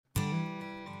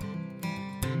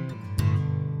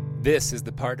This is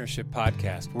the Partnership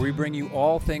Podcast, where we bring you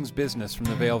all things business from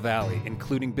the Vail Valley,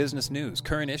 including business news,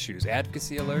 current issues,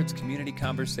 advocacy alerts, community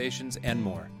conversations, and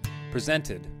more.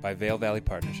 Presented by Vail Valley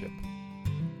Partnership.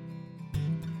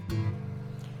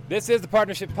 This is the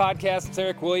Partnership Podcast. It's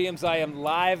Eric Williams. I am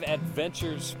live at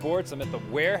Venture Sports. I'm at the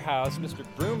warehouse. Mr.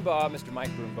 Broombaugh, Mr. Mike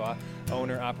Broombaugh,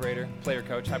 owner, operator, player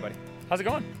coach. Hi, buddy. How's it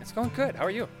going? It's going good. How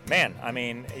are you? Man, I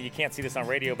mean, you can't see this on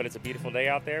radio, but it's a beautiful day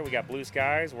out there. We got blue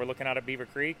skies. We're looking out at Beaver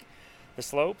Creek, the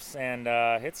slopes, and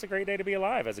it's a great day to be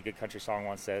alive, as a good country song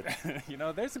once said. You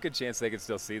know, there's a good chance they can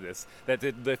still see this. That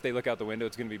if they look out the window,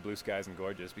 it's going to be blue skies and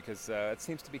gorgeous, because it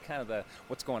seems to be kind of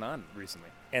what's going on recently.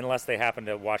 Unless they happen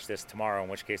to watch this tomorrow, in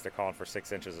which case they're calling for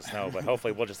 6 inches of snow, but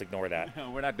hopefully we'll just ignore that.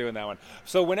 No, we're not doing that one.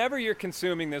 So whenever you're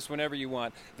consuming this, whenever you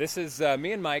want, this is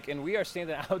me and Mike, and we are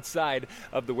standing outside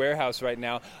of the warehouse right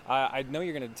now. I know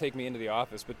you're going to take me into the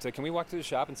office, but can we walk through the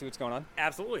shop and see what's going on?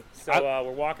 Absolutely. So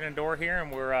we're walking in the door here, and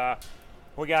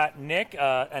we got Nick,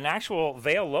 an actual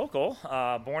Vail local,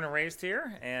 born and raised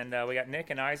here, and we got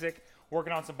Nick and Isaac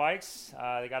working on some bikes.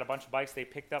 They got a bunch of bikes they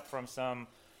picked up from some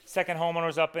second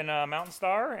homeowners up in Mountain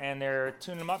Star, and they're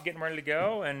tuning them up, getting ready to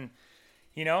go, and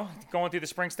you know, going through the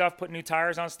spring stuff, putting new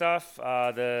tires on stuff.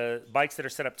 The bikes that are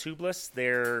set up tubeless,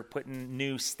 they're putting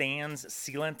new stands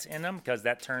sealant in them because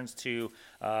that turns to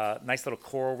nice little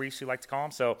coral reefs, we like to call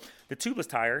them. So the tubeless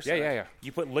tires,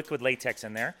 you put liquid latex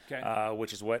in there,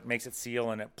 which is what makes it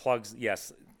seal, and it plugs,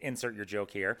 yes, insert your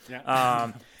joke here.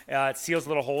 Yeah. It seals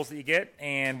little holes that you get,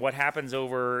 and what happens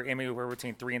over anywhere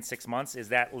between 3 and 6 months is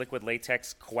that liquid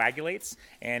latex coagulates,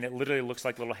 and it literally looks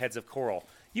like little heads of coral.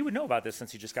 You would know about this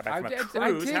since you just got back from a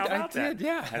cruise. How about that?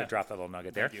 Yeah. I had to drop that little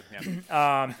nugget there. Thank you.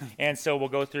 Yeah. And so we'll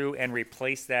go through and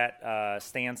replace that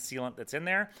stand sealant that's in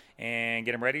there and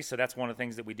get them ready. So that's one of the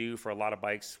things that we do for a lot of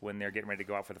bikes when they're getting ready to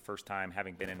go out for the first time,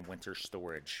 having been in winter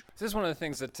storage. This is one of the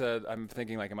things that I'm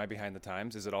thinking, like, am I behind the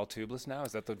times? Is it all tubeless now?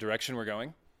 Is that the direction we're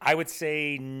going? I would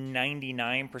say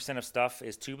 99% of stuff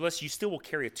is tubeless. You still will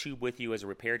carry a tube with you as a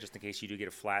repair just in case you do get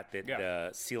a flat that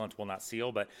the sealant will not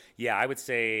seal. But, yeah, I would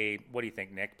say, what do you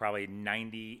think, Nick? Probably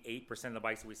 98% of the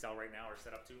bikes that we sell right now are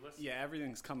set up tubeless? Yeah,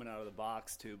 everything's coming out of the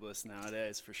box tubeless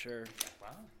nowadays, for sure. Wow.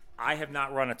 I have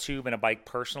not run a tube in a bike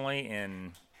personally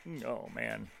in,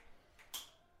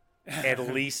 at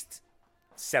least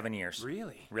 7 years.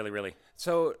 Really? Really.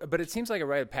 So, but it seems like a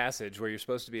rite of passage where you're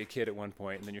supposed to be a kid at one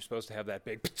point, and then you're supposed to have that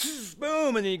big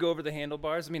boom, and then you go over the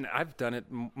handlebars. I mean, I've done it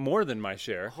more than my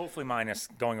share. Hopefully minus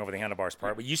going over the handlebars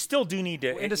part, but you still do need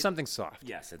to... Into something soft.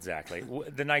 Yes, exactly.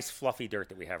 The nice fluffy dirt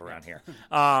that we have around here.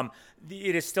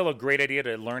 It is still a great idea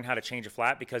to learn how to change a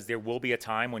flat, because there will be a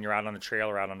time when you're out on the trail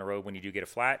or out on the road when you do get a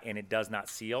flat and it does not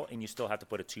seal, and you still have to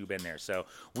put a tube in there. So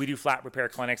we do flat repair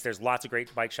clinics. There's lots of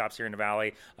great bike shops here in the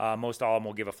Valley. Most all of them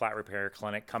will give a flat repair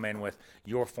clinic. Come in with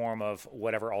your form of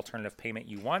whatever alternative payment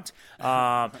you want.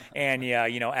 And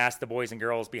ask the boys and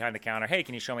girls behind the counter, hey,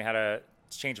 can you show me how to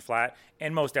change a flat?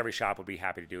 And most every shop would be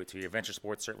happy to do it to you. Venture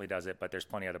Sports certainly does it, but there's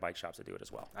plenty of other bike shops that do it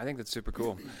as well. I think that's super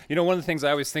cool. You know, one of the things I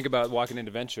always think about walking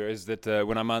into Venture is that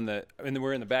when I'm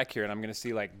we're in the back here, and I'm going to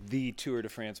see like the Tour de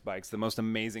France bikes, the most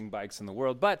amazing bikes in the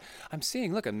world. But I'm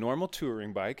seeing, look, a normal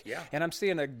touring bike, and I'm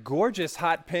seeing a gorgeous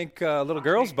hot pink little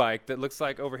girl's bike that looks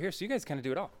like over here. So you guys kind of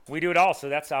do it all. We do it all.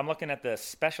 So I'm looking at the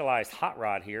Specialized Hot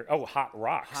Rod here. Oh, Hot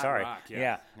Rock.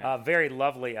 Very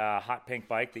lovely hot pink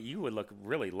bike that you would look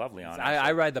really lovely on.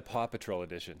 I ride the Paw Patrol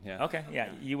edition. Yeah. Okay. Yeah.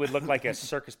 You would look like a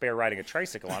circus bear riding a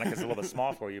tricycle on it because it's a little bit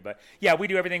small for you. But yeah, we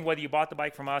do everything. Whether you bought the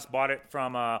bike from us, bought it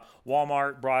from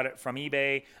Walmart, bought it from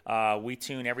eBay, we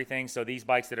tune everything. So these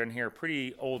bikes that are in here are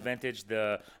pretty old vintage.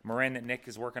 The Marin that Nick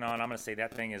is working on, I'm going to say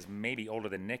that thing is maybe older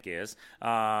than Nick is.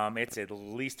 It's at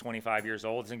least 25 years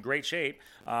old. It's in great shape,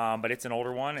 but it's an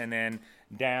older one. And then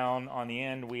down on the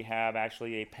end, we have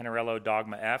actually a Pinarello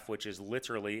Dogma F, which is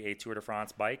literally a Tour de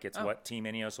France bike. It's what Team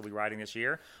Ineos will be riding this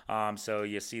year. So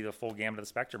you see the full gamut of the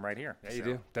spectrum right here. Yeah, you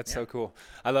do. That's so cool.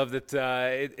 I love that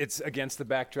it's against the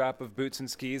backdrop of boots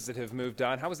and skis that have moved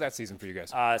on. How was that season for you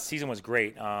guys? Season was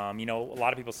great. A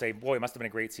lot of people say, boy, it must have been a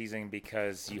great season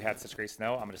because you had such great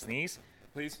snow. I'm going to sneeze.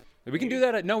 Please. We can do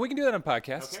that. We can do that on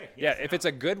podcasts. Okay. Yes, if it's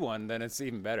a good one, then it's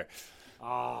even better.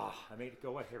 I made it go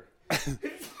away. Here.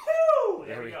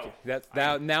 There we go.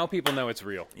 Now people know it's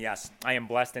real. Yes, I am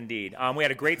blessed indeed. We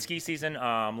had a great ski season,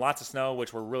 lots of snow,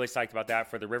 which we're really psyched about that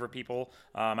for the river people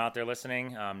out there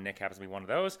listening. Nick happens to be one of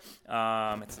those.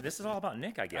 This is all about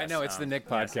Nick, I guess. I know, it's the Nick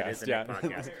podcast. Yes, it is the Nick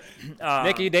podcast.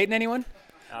 Nick, are you dating anyone?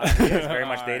 He is very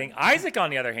much dating. Isaac, on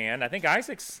the other hand, I think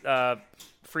Isaac's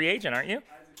free agent, aren't you?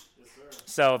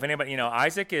 So if anybody,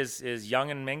 Isaac is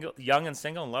young and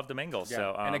single and love to mingle. Yeah.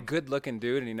 So and a good-looking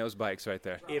dude, and he knows bikes right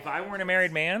there. if I weren't a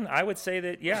married man, I would say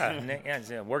that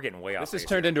we're getting way off. This has base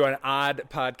turned here. into an odd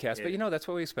podcast, but that's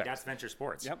what we expect. That's Venture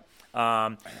Sports. Yep.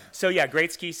 So yeah,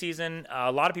 great ski season.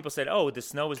 A lot of people said, "Oh, the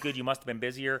snow was good. You must have been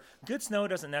busier." Good snow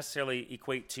doesn't necessarily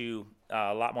equate to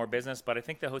a lot more business, but I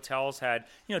think the hotels had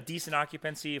decent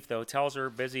occupancy. If the hotels are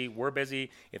busy, we're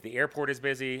busy. If the airport is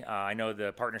busy, I know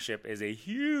the partnership is a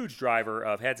huge driver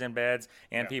of heads and beds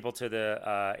and people to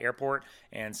the airport.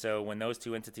 And so when those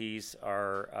two entities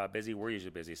are busy, we're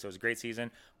usually busy. So it was a great season.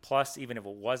 Plus, even if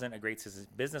it wasn't a great season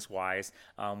business-wise,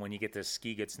 when you get to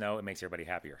ski good snow, it makes everybody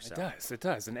happier. So. It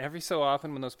does. And every so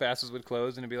often when those passes would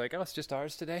close and it'd be like, oh, it's just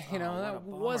ours today. That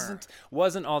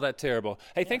wasn't all that terrible.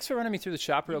 Hey, thanks for running me through the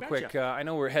shop real quick. I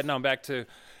know we're heading on back to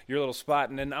your little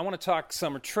spot, and then I want to talk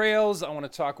summer trails. I want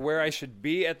to talk where I should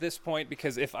be at this point,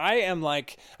 because if I am I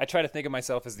try to think of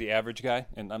myself as the average guy,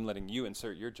 and I'm letting you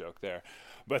insert your joke there.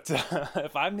 But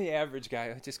if I'm the average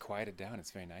guy, just quiet it down.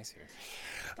 It's very nice here.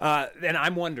 And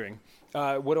I'm wondering,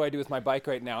 what do I do with my bike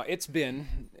right now? It's been,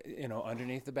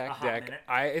 underneath the back deck.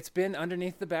 It's been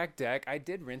underneath the back deck. I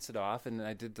did rinse it off, and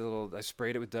I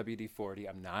sprayed it with WD-40.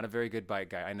 I'm not a very good bike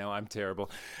guy. I know I'm terrible.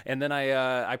 And then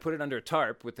I put it under a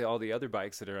tarp with all the other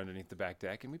bikes that are underneath the back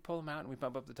deck, and we pull them out and we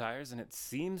pump up the tires, and it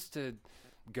seems to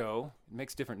go. It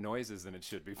makes different noises than it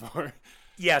should before.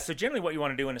 Yeah, so generally what you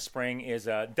want to do in the spring is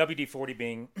WD-40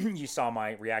 being, you saw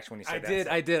my reaction when you said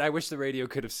that. I did. I wish the radio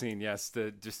could have seen,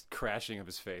 the just crashing of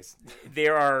his face.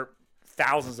 There are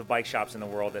thousands of bike shops in the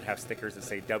world that have stickers that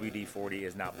say WD-40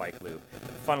 is not bike lube.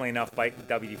 Funnily enough,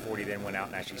 WD-40 then went out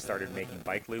and actually started making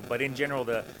bike lube. But in general,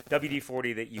 the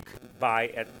WD-40 that you buy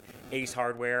at Ace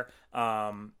Hardware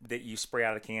that you spray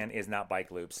out of the can is not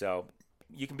bike lube. So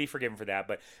you can be forgiven for that,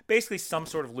 but basically some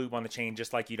sort of lube on the chain,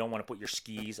 just like you don't want to put your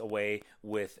skis away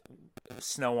with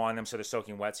snow on them so they're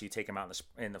soaking wet, so you take them out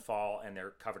in the fall and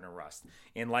they're covered in rust.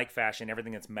 In like fashion,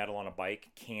 everything that's metal on a bike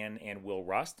can and will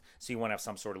rust, so you want to have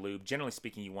some sort of lube. Generally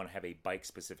speaking, you want to have a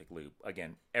bike-specific lube.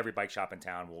 Again, every bike shop in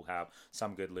town will have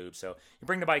some good lube. So you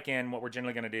bring the bike in, what we're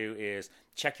generally going to do is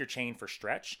check your chain for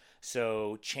stretch.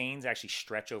 So chains actually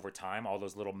stretch over time. All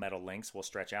those little metal links will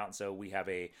stretch out, and so we have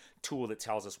a tool that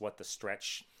tells us what the stretch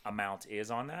amount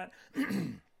is on that.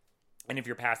 And if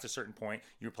you're past a certain point,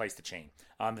 you replace the chain.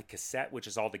 On the cassette, which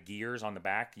is all the gears on the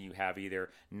back, you have either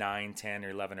 9, 10,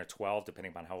 or 11, or 12,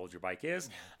 depending upon how old your bike is.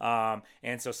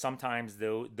 And so sometimes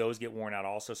those get worn out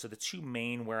also. So the two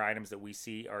main wear items that we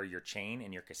see are your chain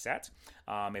and your cassette.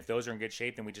 If those are in good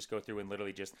shape, then we just go through and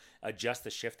literally just adjust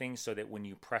the shifting so that when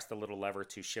you press the little lever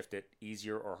to shift it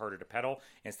easier or harder to pedal,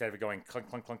 instead of it going clunk,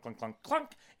 clunk, clunk, clunk, clunk,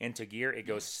 clunk into gear, it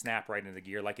goes snap right into the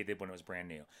gear like it did when it was brand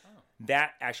new.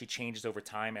 That actually changes over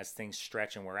time as things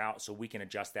stretch and wear out, so we can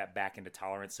adjust that back into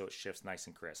tolerance so it shifts nice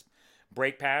and crisp.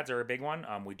 Brake pads are a big one.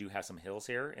 We do have some hills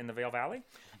here in the Vail Valley.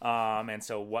 And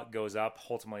so what goes up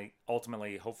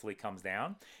ultimately, hopefully comes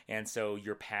down. And so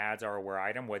your pads are a wear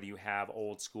item, whether you have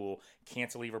old school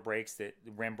cantilever brakes,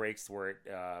 rim brakes where it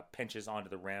pinches onto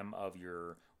the rim of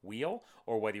your wheel,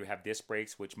 or whether you have disc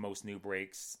brakes, which most new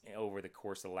brakes over the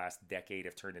course of the last decade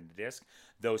have turned into disc.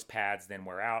 Those pads then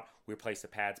wear out. We replace the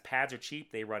pads. Pads are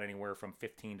cheap. They run anywhere from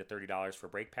 $15 to $30 for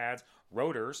brake pads.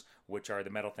 Rotors, which are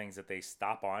the metal things that they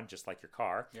stop on, just like your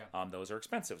car, those are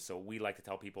expensive. So we like to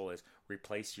tell people is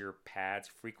replace your pads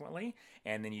frequently,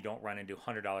 and then you don't run into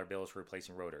 $100 bills for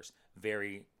replacing rotors.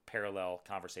 Very parallel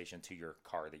conversation to your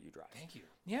car that you drive. Thank you.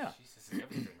 Yeah. Jeez, this is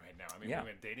everything right now. I mean, we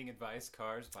went dating advice,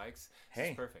 cars, bikes.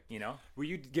 This is perfect. Were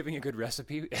you giving a good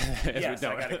recipe? Yes,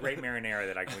 I got a great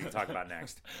marinara that we can talk about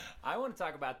next. I want to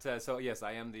talk about, so yes,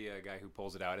 I am the guy who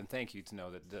pulls it out, and thank you to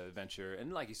know that the Venture,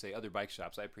 and like you say, other bike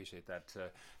shops, I appreciate that.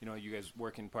 You guys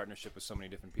work in partnership with so many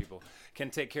different people, can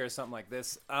take care of something like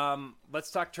this.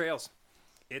 Let's talk trails.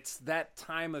 It's that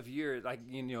time of year,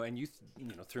 and you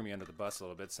threw me under the bus a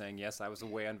little bit, saying yes, I was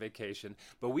away on vacation,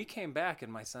 but we came back,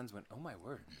 and my sons went, "Oh my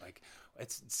word!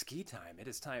 It's ski time. It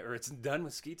is time, or it's done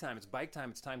with ski time. It's bike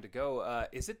time. It's time to go."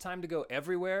 Is it time to go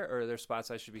everywhere, or are there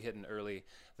spots I should be hitting early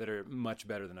that are much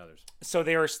better than others? So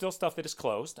there is still stuff that is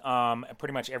closed.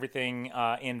 Pretty much everything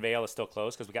in Vail is still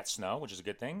closed because we got snow, which is a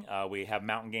good thing. We have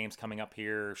mountain games coming up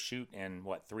here, in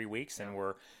 3 weeks, and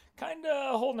we're kind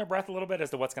of holding their breath a little bit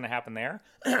as to what's going to happen there.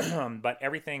 But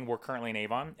everything, we're currently in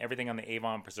Avon. Everything on the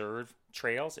Avon Preserve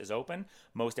trails is open.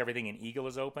 Most everything in Eagle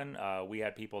is open. We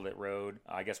had people that rode,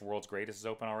 I guess World's Greatest is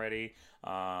open already.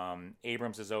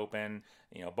 Abrams is open.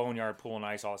 Boneyard, Pool and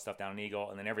Ice, all that stuff down in Eagle.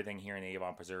 And then everything here in the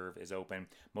Avon Preserve is open.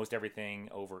 Most everything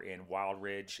over in Wild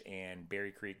Ridge and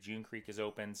Berry Creek, June Creek is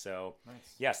open. So,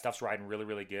 yeah, stuff's riding really,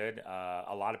 really good.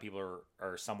 A lot of people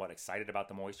are somewhat excited about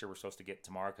the moisture we're supposed to get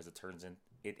tomorrow because it turns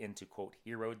it into, quote,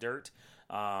 hero dirt.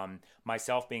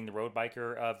 Myself being the road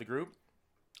biker of the group,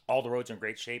 all the roads are in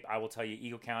great shape. I will tell you,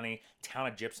 Eagle County, Town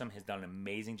of Gypsum has done an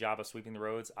amazing job of sweeping the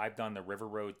roads. I've done the River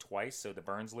Road twice, so the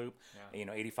Burns Loop,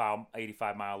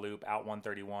 85-mile loop, out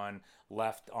 131,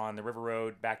 left on the River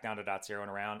Road, back down to Dotsero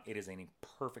and around. It is in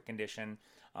perfect condition.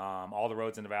 All the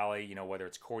roads in the valley, whether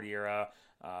it's Cordillera,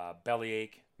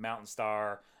 Bellyache, Mountain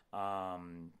Star,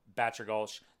 Batcher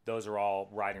Gulch, those are all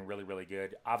riding really, really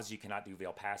good. Obviously, you cannot do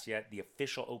Vail Pass yet. The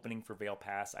official opening for Vail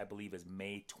Pass, I believe, is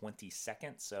May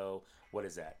 22nd. So what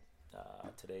is that?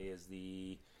 Today is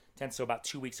the 10th, so about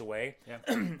 2 weeks away. Yeah.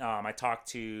 I talked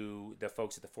to the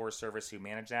folks at the Forest Service who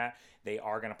manage that. They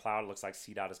are going to plow it. It looks like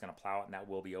CDOT is going to plow it, and that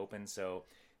will be open. So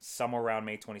somewhere around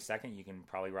May 22nd, you can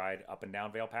probably ride up and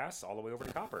down Vail Pass all the way over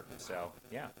to Copper. So,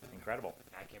 yeah, incredible.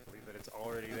 I can't believe that it's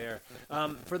already there.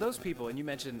 For those people, and you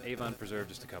mentioned Avon Preserve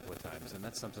just a couple of times, and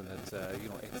that's something that,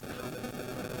 it's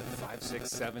 5, 6,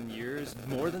 7 years,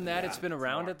 more than that, it's been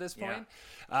around at this point.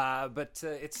 Yeah. But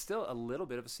it's still a little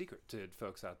bit of a secret to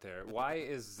folks out there. Why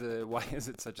is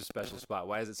it such a special spot?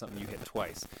 Why is it something you hit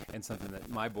twice and something that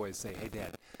my boys say, hey,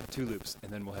 Dad, 2 loops,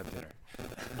 and then we'll have dinner?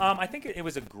 I think it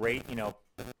was a great,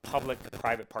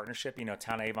 public-private partnership.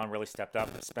 Town of Avon really stepped up,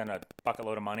 spent a bucket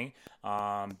load of money,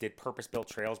 did purpose-built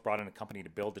trails, brought in a company to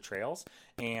build the trails,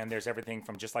 and there's everything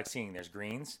from just like seeing. There's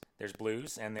greens, there's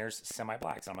blues, and there's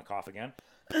semi-blacks. I'm going to cough again.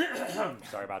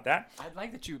 Sorry about that. I'd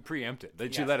like that you preempted,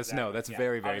 that you let us know. That's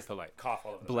very, very polite. Cough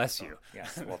all over. Bless you.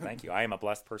 Yes, well, thank you. I am a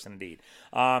blessed person indeed.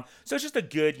 So it's just a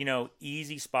good,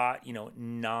 easy spot,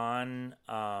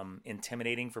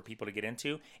 non-intimidating for people to get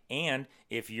into. And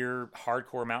if you're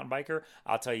hardcore mountain biker,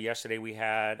 I'll tell you, yesterday we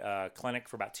had a clinic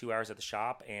for about 2 hours at the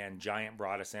shop, and Giant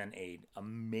brought us in a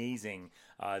amazing,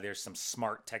 there's some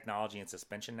smart technology and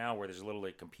suspension now where there's a little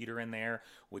computer in there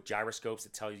with gyroscopes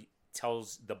that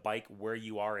tells the bike where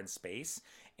you are in space,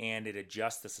 and it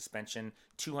adjusts the suspension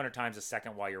 200 times a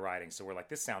second while you're riding. So we're like,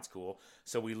 this sounds cool.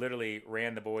 So we literally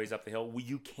ran the boys up the hill.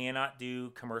 You cannot do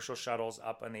commercial shuttles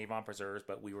up on the Avon Preserves,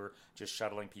 but we were just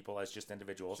shuttling people as just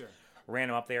individuals. Sure. Ran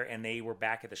them up there, and they were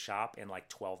back at the shop in like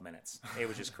 12 minutes. It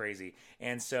was just crazy.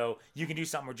 And so you can do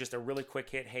something with just a really quick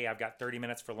hit. Hey, I've got 30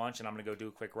 minutes for lunch, and I'm going to go do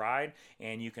a quick ride.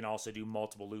 And you can also do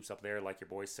multiple loops up there, like your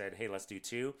boys said. Hey, let's do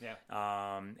 2.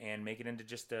 Yeah. And make it into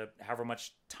just however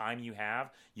much time you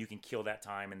have. You can kill that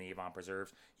time in the Avon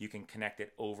Preserves. You can connect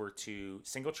it over to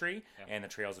Singletree, and the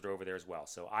trails that are over there as well.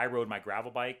 So I rode my gravel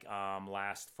bike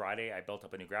last Friday. I built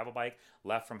up a new gravel bike,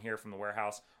 left from here from the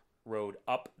warehouse, rode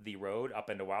up the road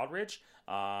up into Wild Ridge,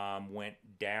 went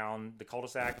down the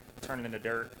cul-de-sac, turned it into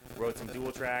dirt, rode some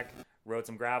dual track, rode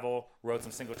some gravel, rode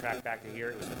some single track back to here.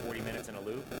 It was 40 minutes in a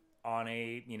loop on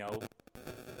a,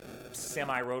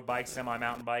 semi-road bike,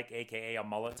 semi-mountain bike, a.k.a. a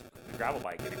mullet gravel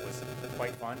bike. And it was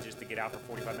quite fun just to get out for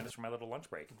 45 minutes for my little lunch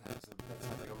break. That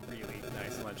sounds like a really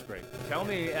nice lunch break. Tell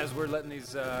me, as we're letting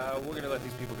these, we're going to let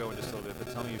these people go in just a little bit,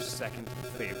 but tell me your second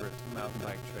favorite mountain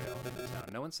bike trail in town.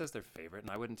 No one says their favorite,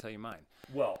 and I wouldn't tell you mine.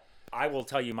 Well, I will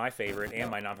tell you my favorite and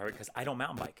my non-favorite because I don't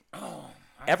mountain bike.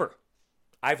 Ever.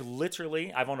 I've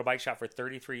owned a bike shop for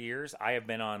 33 years. I have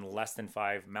been on less than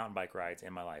 5 mountain bike rides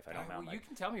in my life. I don't mountain bike. You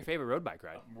can tell me your favorite road bike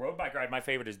ride. Road bike ride, my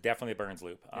favorite is definitely the Burns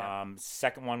Loop. Yeah.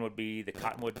 Second one would be the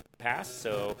Cottonwood Pass.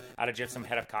 So out of Gypsum,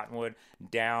 head up Cottonwood,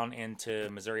 down into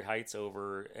Missouri Heights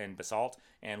over in Basalt,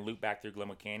 and loop back through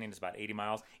Glenwood Canyon. It's about 80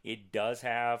 miles. It does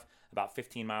have about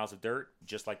 15 miles of dirt,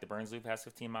 just like the Burns Loop has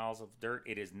 15 miles of dirt.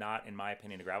 It is not, in my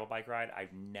opinion, a gravel bike ride.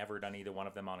 I've never done either one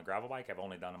of them on a gravel bike. I've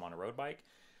only done them on a road bike.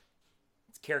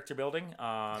 It's character building,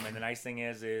 and the nice thing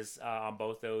is on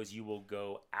both those, you will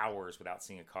go hours without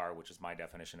seeing a car, which is my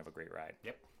definition of a great ride.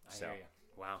 Yep, I hear you.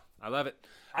 Wow, I love it.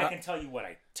 I can tell you what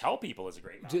I tell people is a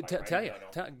great mountain bike ride.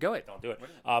 Tell you. Go ahead. Don't do it.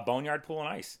 Boneyard, Pool and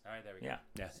Ice. All right, there we go.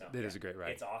 Yeah, so, it is a great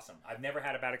ride. It's awesome. I've never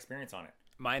had a bad experience on it.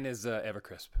 Mine is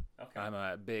Evercrisp. Okay. I'm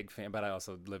a big fan, but I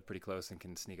also live pretty close and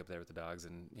can sneak up there with the dogs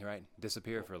and, you're right,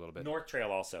 disappear for a little bit. North Trail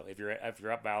also. If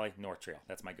you're up Valley, North Trail.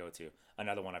 That's my go-to.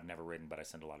 Another one I've never ridden, but I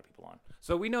send a lot of people on.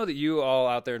 So we know that you all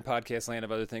out there in podcast land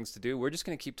have other things to do. We're just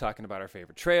going to keep talking about our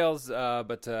favorite trails,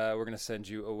 but we're going to send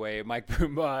you away. Mike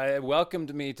Broom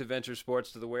welcomed me to Venture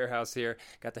Sports, to the warehouse here.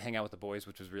 Got to hang out with the boys,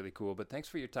 which was really cool. But thanks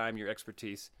for your time, your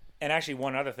expertise. And actually,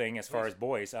 one other thing as far as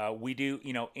boys, we do,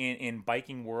 in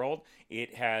biking world,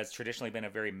 it has traditionally been a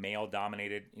very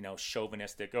male-dominated,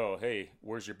 chauvinistic, oh, hey,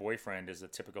 where's your boyfriend, is a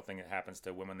typical thing that happens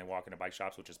to women when they walk into bike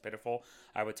shops, which is pitiful.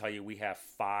 I would tell you we have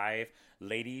 5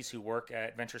 ladies who work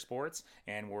at Venture Sports,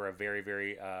 and we're a very,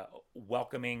 very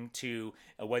welcoming to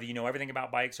whether you know everything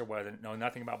about bikes or whether you know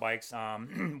nothing about bikes.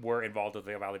 We're involved with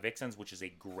the Vale Vixens, which is a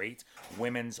great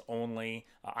women's-only.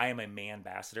 I am a man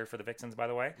ambassador for the Vixens, by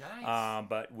the way. Nice.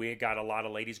 But we got a lot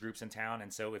of ladies groups in town,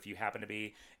 and so if you happen to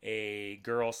be a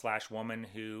girl/woman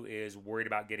who is worried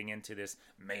about getting into this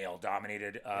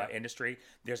male-dominated industry,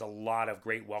 there's a lot of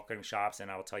great welcoming shops, and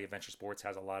I will tell you, Venture Sports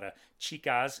has a lot of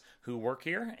chicas who work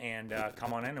here, and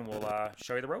come on in and we'll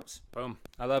show you the ropes. Boom.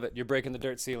 I love it. You're breaking the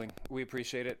dirt ceiling. We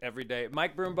appreciate it every day.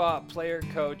 Mike Broombaugh, player,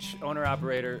 coach, owner,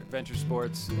 operator, Venture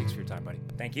Sports. Thanks for your time, buddy.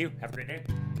 Thank you. Have a great day.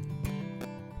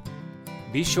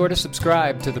 Be sure to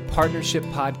subscribe to the Partnership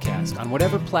Podcast on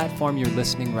whatever platform you're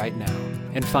listening right now,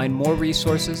 and find more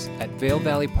resources at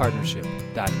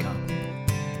ValeValleyPartnership.com.